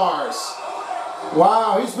Stolarz.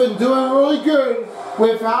 Wow, he's been doing really good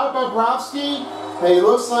without Bobrovsky. And he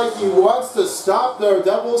looks like he wants to stop their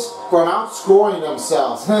Devils from outscoring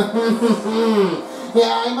themselves.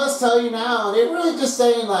 Yeah, I must tell you now, they're really just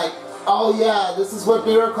saying like, oh yeah, this is what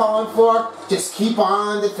they were calling for. Just keep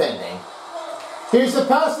on defending. Here's the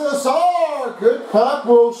pass to the Lazar. Good puck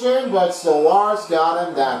motion, but Stolarz got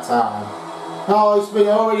him that time. Oh, he's been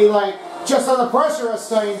already like just under pressure as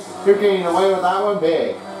saying you're getting away with that one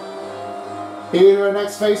big. Here's our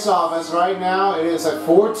next face-off as right now it is a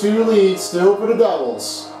 4-2 lead still for the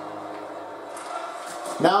Devils.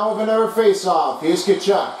 Now with another face-off. Here's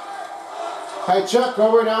Tkachuk. Tkachuk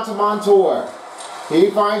over now to Montour.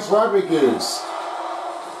 He finds Rodriguez.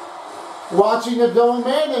 Watching the Dylan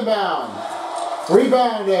man inbound.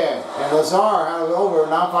 Rebounded. And Lazar had it over.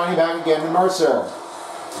 Now finding back again to Mercer.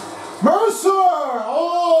 Mercer!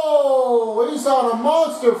 Oh! He's on a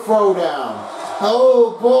monster throwdown.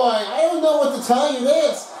 Oh boy, I don't know what to tell you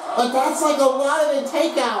this, but that's like a lot of a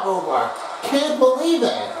takeout over. Can't believe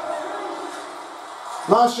it.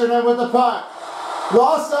 Lusterman with the puck.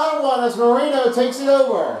 Lost that one as Marino takes it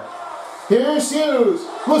over. Here's Hughes.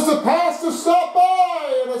 Looks the pass to stop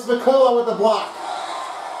by, and it's McCullough with the block.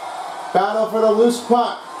 Battle for the loose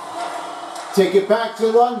puck. Take it back to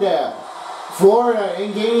Lundell. Florida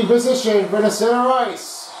in gaining position for the center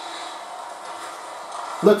ice.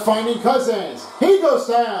 Look, finding Cousins. He goes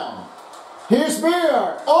down. Here's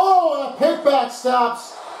Beer. Oh, a pickback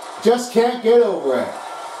stops. Just can't get over it.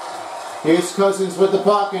 Here's Cousins with the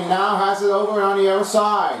puck and now has it over on the other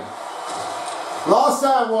side. Lost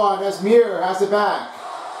that one as Muir has it back.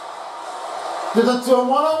 To a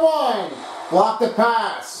one-on-one. Block the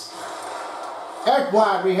pass.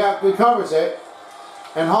 Ekblad recovers it.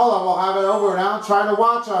 And Holla will have it over now, trying to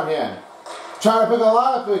watch on him. Trying to pick a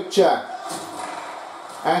lot of big check.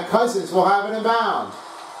 And Cousins will have it inbound.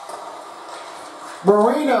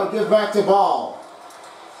 Marino give back the ball.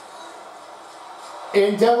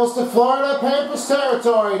 In Devils to Florida, Panthers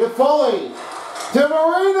territory, to Foley. To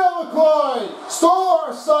Marino McCloy.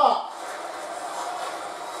 Stolarz stop.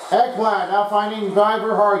 Ekblad now finding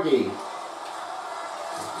Driver Hargy.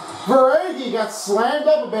 Verhage got slammed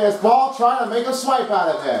up a bit as Ball trying to make a swipe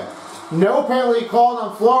out of him. No penalty called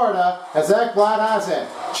on Florida as Ekblad has it.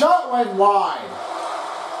 Shot went wide.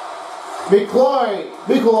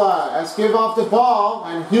 Mikula has give off the ball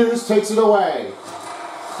and Hughes takes it away.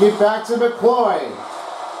 Get back to McCloy.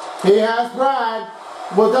 He has Brad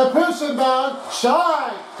with the push inbound.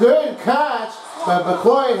 Shot. Good catch, but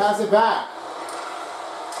McCloy has it back.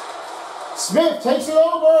 Smith takes it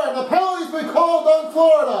over and the penalty's been called on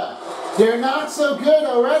Florida. They're not so good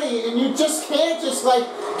already and you just can't just like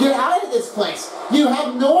get out of this place. You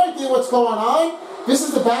have no idea what's going on. This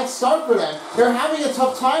is a bad start for them. They're having a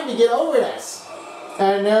tough time to get over this.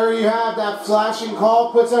 And there you have that flashing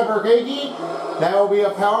call puts over Verhage. That will be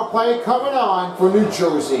a power play coming on for New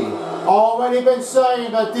Jersey. Already been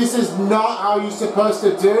saying that this is not how you're supposed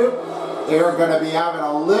to do. They're going to be having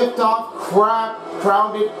a lift-off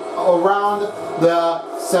crowded around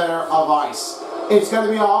the center of ice. It's going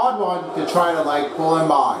to be a hard one to try to like pull him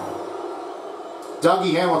by.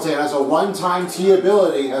 Dougie Hamilton has a one-time T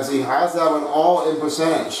ability as he has that one all in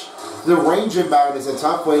percentage. The range inbound is a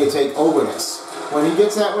tough way to take over this. When he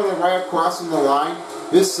gets that one right across from the line,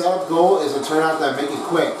 this setup goal is a turnout that make it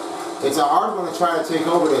quick. It's a hard one to try to take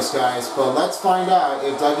over this, guys, but let's find out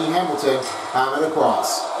if Dougie Hamilton have it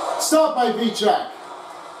across. Stopped by Vicek.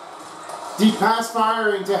 Deep pass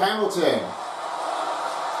firing to Hamilton.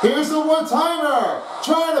 Here's the one-timer.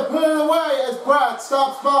 Trying to put it away as Pratt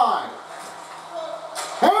stops by.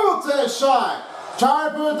 Hamilton shot.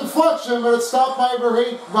 Trying to put a deflection, but it's stopped by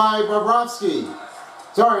Bobrovsky.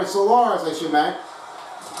 Sorry, it's Solaris, I should meant.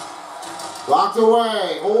 Locked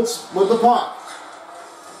away, holds with the puck.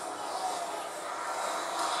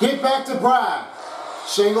 Get back to Brad.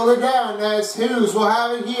 Shingled it down as Hughes will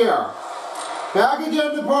have it here. Back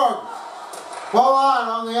again to Burke.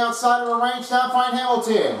 Ball on the outside of the range, now find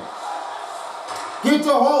Hamilton. Get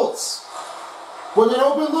to Holtz. With an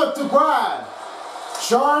open look to Brad.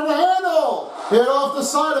 Shar in the handle. Hit off the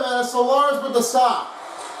side of it as Solaris with the stop.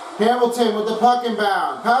 Hamilton with the puck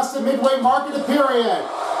inbound. Past the midway mark of the period.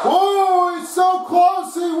 Oh, he's so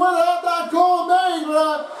close. He would have that goal made with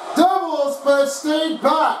a doubles, but it stayed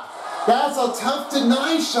back. That's a tough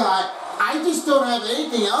deny shot. I just don't have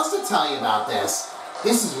anything else to tell you about this.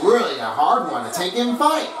 This is really a hard one to take and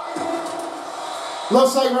fight.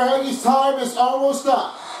 Looks like Verhaeghe's time is almost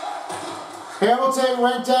up. Hamilton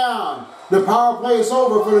went down. The power play is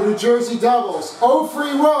over for the New Jersey Devils. Oh,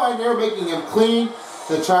 free run. They're making him clean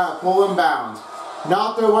to try to pull him bound.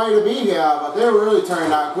 Not their way to be here, but they're really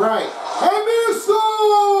turning out great. And he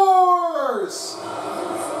scores!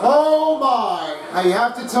 Oh my. I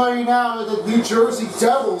have to tell you now that the New Jersey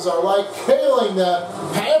Devils are like killing the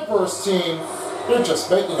Panthers team. They're just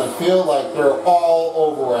making them feel like they're all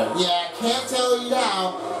over it. Yeah, I can't tell you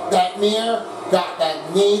now that Mir got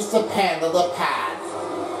that needs to handle the pad.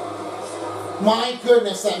 My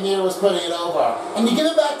goodness, that Mir was putting it over. And you give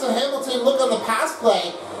it back to Hamilton, look on the pass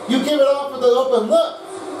play, you give it off with an open look.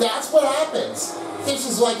 That's what happens. This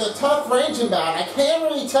is like a tough range inbound. I can't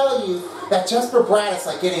really tell you that Jesper Bratt is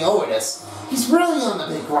like getting over this. He's really on the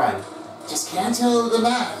big run. Just can't tell them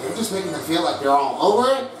that. They're just making them feel like they're all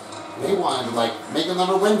over it. They wanted to like make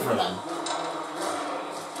another win for them.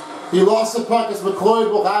 He lost the puck as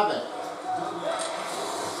McLeod will have it.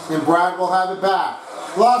 And Brad will have it back.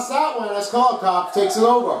 Lost that one as Kolokov takes it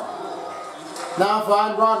over. Now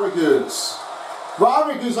find Rodriguez.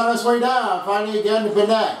 Rodriguez on his way down, finding again to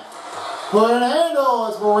Bennett. Put in a handle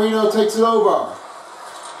as Marino takes it over.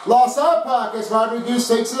 Lost that puck as Rodriguez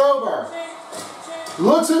takes it over.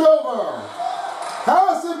 Looks it over.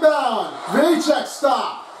 House inbound. Vichek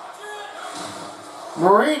stop.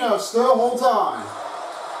 Marino still holds on.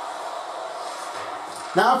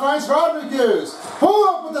 Now finds Rodriguez. Pull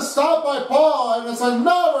up with the stop by Paul, and it's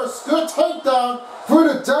another good takedown for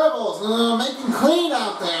the Devils. Making clean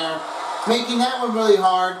out there. Making that one really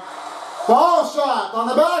hard. Ball shot on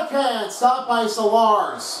the backhand. Stopped by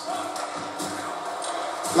Solaris.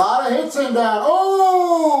 A lot of hits in down.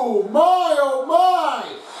 Oh my.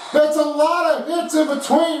 That's a lot of hits in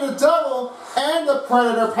between the Devil and the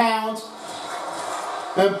Predator pound.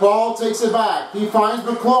 And Ball takes it back. He finds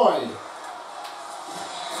McLeod.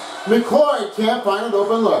 McLeod can't find an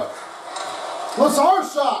open look. Lazar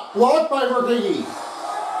shot blocked by Verhaeghe.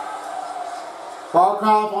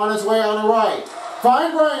 Barkov on his way on the right.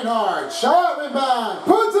 Find Reinhardt. Shot rebound.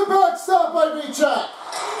 Puts it back. Stop by Vichek.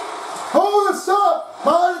 Hold it up.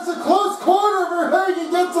 But it's a close corner.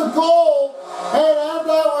 Verhaeghe gets a goal. And have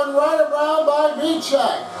that one right around by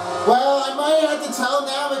Vichek. Well, I might have to tell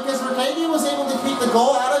now because Verhaeghe was able to keep the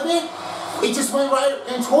goal out of it. It just went right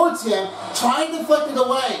in towards him, trying to deflect it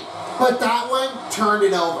away. But that one turned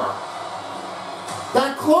it over.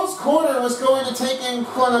 That close corner was going to take in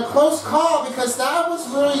on a close call because that was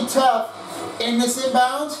really tough in this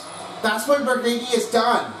inbound. That's what Verhaeghe has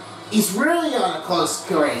done. He's really on a close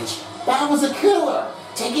range. That was a killer.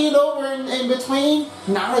 Taking it over in between,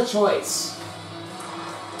 not a choice.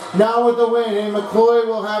 Now with the win, and McCoy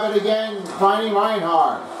will have it again, finding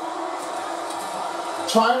Reinhardt.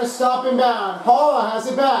 Trying to stop him down. Paula has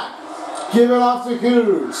it back. Give it off to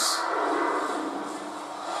Hughes.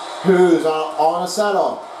 Hughes on a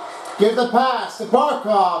settle. Give the pass to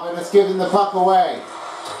Barkov, and it's giving the puck away.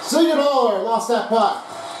 Siegenthaler lost that puck.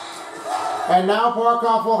 And now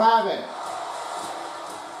Barkov will have it.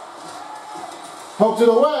 Poked it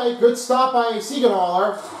away. Good stop by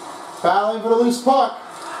Siegenthaler. Battling for the loose puck.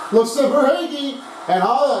 Looks to Verhaeghe, and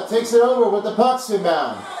Haula takes it over with the puck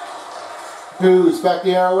inbound. Hughes back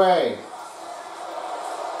the air away.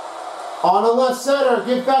 On the left center,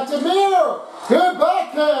 give back to Mir. Good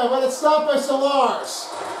backhand, but it's stopped by Solaris.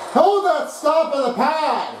 Hold that stop on the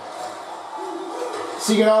pad.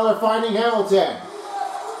 Siegenthaler finding Hamilton.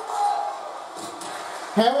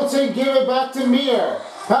 Hamilton give it back to Mir.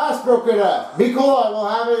 Pass broken up. Mikola will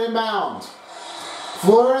have it inbound.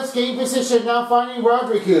 Flores gain position, now finding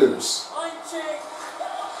Rodriguez.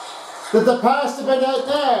 The pass to Bennett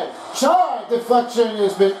dead. Shot deflection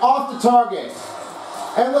has been off the target.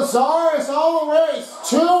 And Lazar is all the race.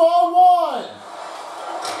 2-on-1.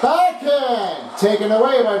 Backhand. Taken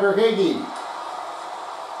away by Verhaeghe.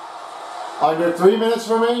 Under 3 minutes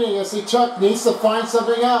remaining as Chuck needs to find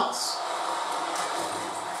something else.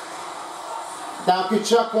 Now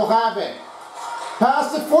Kachuk will have it.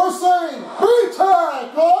 Pass to Forsling.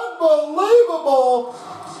 Retake! Unbelievable!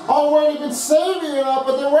 Already been saving it up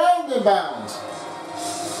at the round inbound.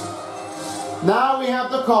 Now we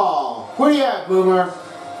have the call. What do you have, Boomer?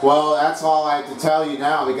 Well, that's all I have to tell you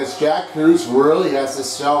now because Jack Cruz really has to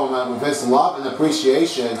show him with his love and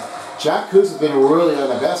appreciation. Jack Cruz has been really on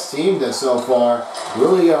the best team this so far.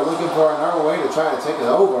 Really looking for another way to try to take it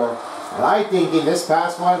over. And I think in this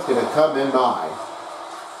past one's going to come in by.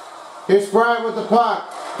 Here's Brad with the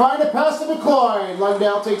puck. Find a pass to McCloy.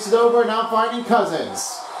 Lundell takes it over, now finding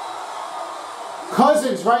Cousins.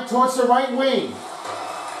 Cousins right towards the right wing.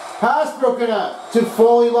 Pass broken up. To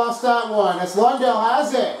Foley, lost that one as Lundell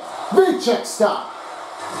has it. Big check stop.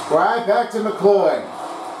 Right back to McCloy.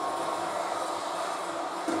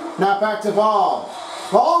 Now back to Ball.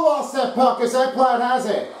 Ball lost that puck as Ekblad has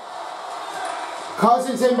it.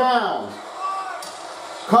 Cousins inbound.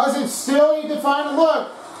 Cousins still need to find a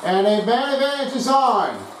look. And a man advantage is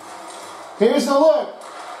on. Here's the look.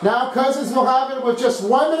 Now Cousins will have it with just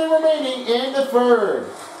 1 minute remaining in the third.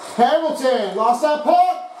 Hamilton lost that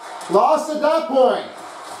puck. Lost at that point.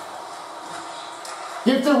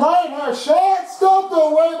 Give to Reinhardt. Shot stopped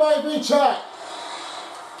away by Vichek.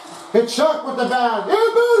 Kachuk with the bound. He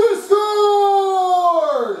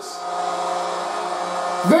scores!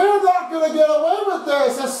 They're not going to get away with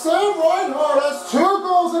this as Sam Reinhardt has 2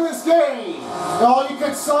 goals in this game. All you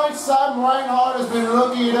can say, Sam Reinhardt has been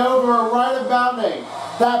looking it over right and bounding.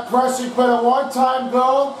 That pressure put a one-time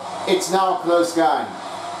goal. It's now a close game.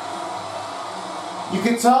 You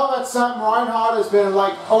can tell that Sam Reinhardt has been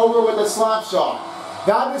like over with the slap shot.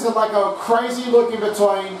 That is like a crazy look in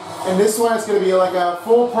between, and this one is going to be like a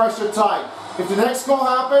full pressure type. If the next goal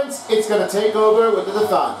happens, it's going to take over with the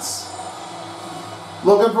defense.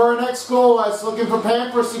 Looking for a next goal. That's looking for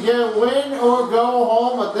Panthers to get a win or go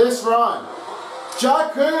home with this run.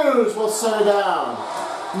 Jack Cruz will set it down.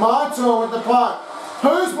 Montour with the puck.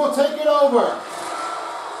 Cruz will take it over.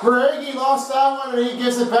 Beregi lost that one and he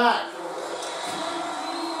gives it back.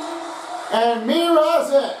 And Mira's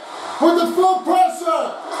it with the full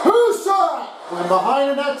pressure. Who's shot? Went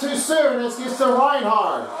behind the net too soon. This gets to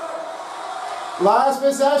Reinhardt. Last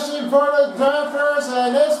possession for the Panthers,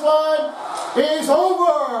 and this one is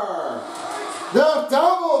over. The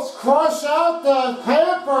Devils crush out the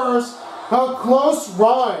Panthers. A close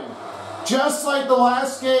run. Just like the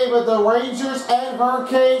last game of the Rangers and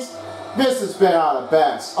Hurricanes, this has been our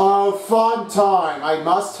best. A fun time. I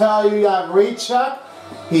must tell you that Recheck,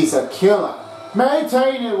 he's a killer.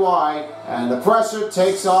 Maintain it wide, and the pressure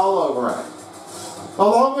takes all over it.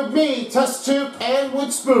 Along with me, Test Tube, and with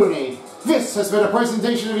Spoonie, this has been a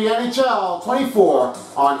presentation of the NHL 24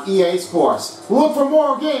 on EA Sports. Look for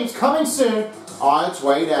more games coming soon on its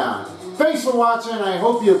way down. Thanks for watching, and I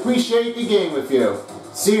hope you appreciate the game with you.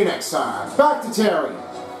 See you next time. Back to Terry.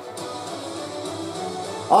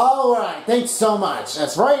 Alright, thanks so much.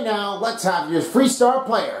 As right now, let's have your 3-star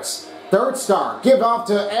players. 3rd star, give off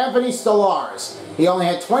to Anthony Stolarz. He only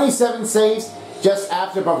had 27 saves just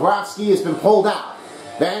after Bobrovsky has been pulled out.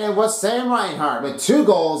 Then it was Sam Reinhardt with 2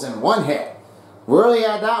 goals and 1 hit. Really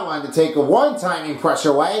had that one to take a one-timing pressure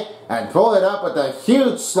away and pull it up with a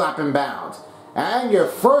huge slap and bound. And your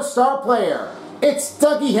 1st star player, it's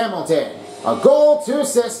Dougie Hamilton. A goal, 2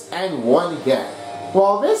 assists, and 1 hit.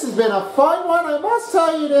 Well, this has been a fun one. I must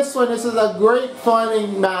tell you this is a great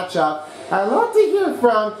fun matchup. I'd love to hear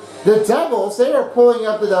from the Devils. They are pulling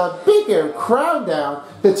up the bigger crown down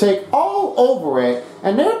to take all over it.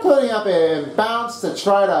 And they're putting up a bounce to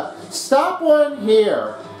try to stop one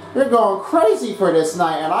here. They're going crazy for this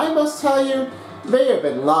night. And I must tell you, they have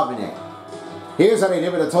been loving it. Here's how they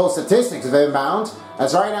did with the total statistics of inbound.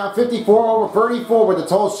 As right now, 54 over 34 with the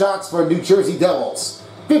total shots for New Jersey Devils.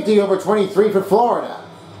 50 over 23 for Florida.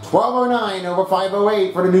 1209 over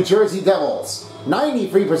 508 for the New Jersey Devils.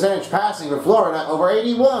 93% passing for Florida over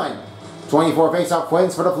 81. 24 face-off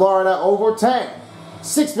wins for the Florida over 10.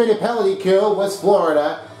 6-minute penalty kill was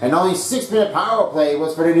Florida, and only 6-minute power play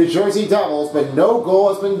was for the New Jersey Devils, but no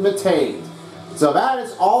goal has been obtained. So that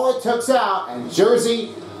is all it took out, and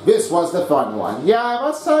Jersey, this was the fun one. Yeah, I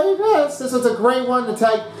must tell you this was a great one to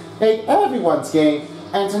take everyone's game,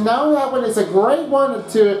 and to know that one is a great one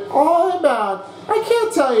to all inbound. I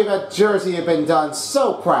can't tell you that Jersey have been done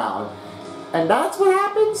so proud. And that's what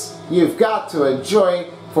happens. You've got to enjoy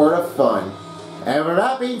for the fun. And with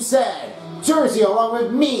that being said, Jersey, along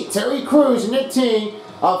with me, Terry Crews, and the team,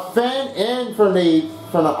 a fan in from the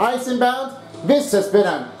ice inbound. This has been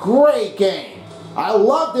a great game. I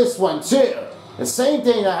love this one too. The same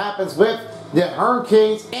thing that happens with the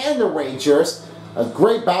Hurricanes and the Rangers. A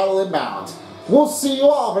great battle inbound. We'll see you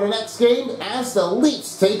all for the next game as the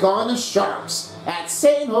Leafs take on the Sharks at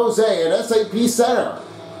San Jose at SAP Center.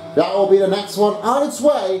 That will be the next one on its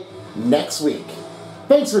way next week.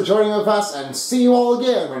 Thanks for joining with us, and see you all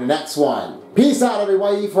again for the next one. Peace out,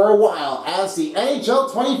 everybody, for a while as the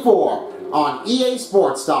NHL 24 on EA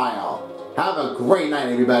Sports Style. Have a great night,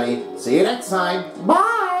 everybody. See you next time.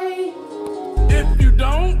 Bye! If you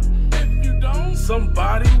don't,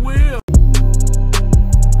 somebody will.